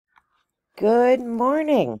Good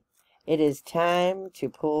morning. It is time to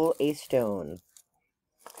pull a stone.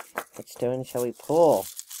 What stone shall we pull?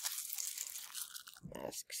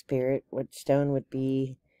 Ask Spirit what stone would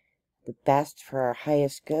be the best for our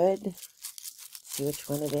highest good. Let's see which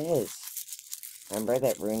one it is. Remember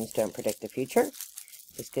that runes don't predict the future.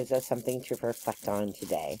 This gives us something to reflect on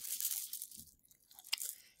today.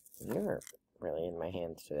 You're really in my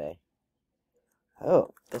hands today.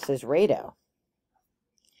 Oh, this is Raidho.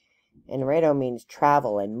 And Raidho means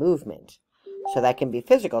travel and movement. So that can be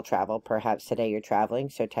physical travel. Perhaps today you're traveling,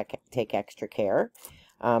 so take extra care.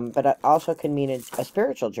 But it also can mean a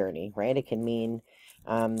spiritual journey, right? It can mean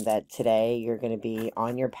that today you're going to be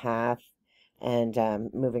on your path and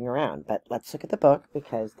moving around. But let's look at the book,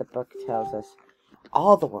 because the book tells us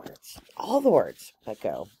all the words that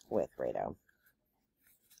go with Raidho.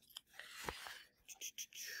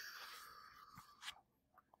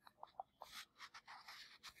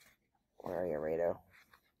 Where are you, Raidho?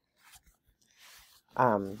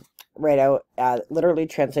 Raidho literally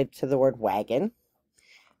translates to the word wagon.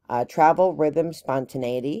 Travel, rhythm,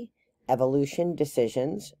 spontaneity, evolution,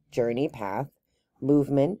 decisions, journey, path,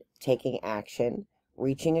 movement, taking action,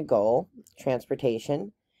 reaching a goal,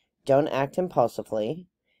 transportation, don't act impulsively,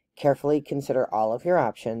 carefully consider all of your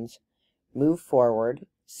options, move forward,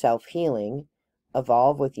 self-healing,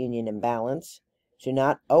 evolve with union and balance, do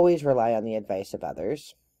not always rely on the advice of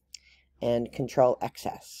others, and control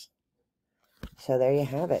excess. So there you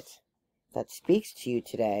have it. That speaks to you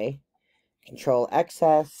today. Control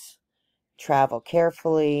excess, travel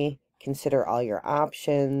carefully, consider all your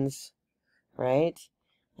options, right?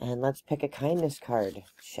 And let's pick a kindness card,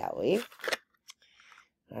 shall we?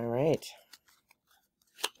 All right.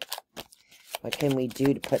 What can we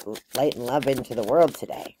do to put light and love into the world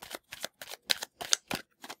today?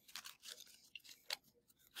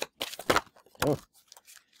 Oh.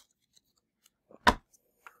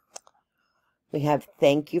 We have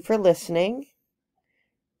thank you for listening.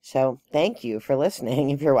 So thank you for listening.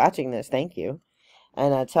 If you're watching this, thank you.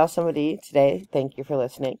 And tell somebody today, thank you for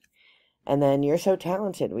listening. And then you're so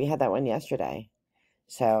talented. We had that one yesterday.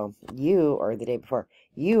 So you, or the day before,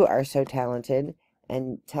 you are so talented,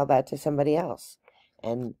 and tell that to somebody else.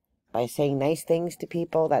 And by saying nice things to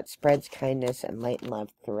people, that spreads kindness and light and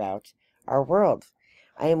love throughout our world.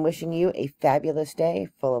 I am wishing you a fabulous day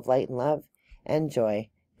full of light and love and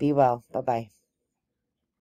joy. Be well. Bye-bye.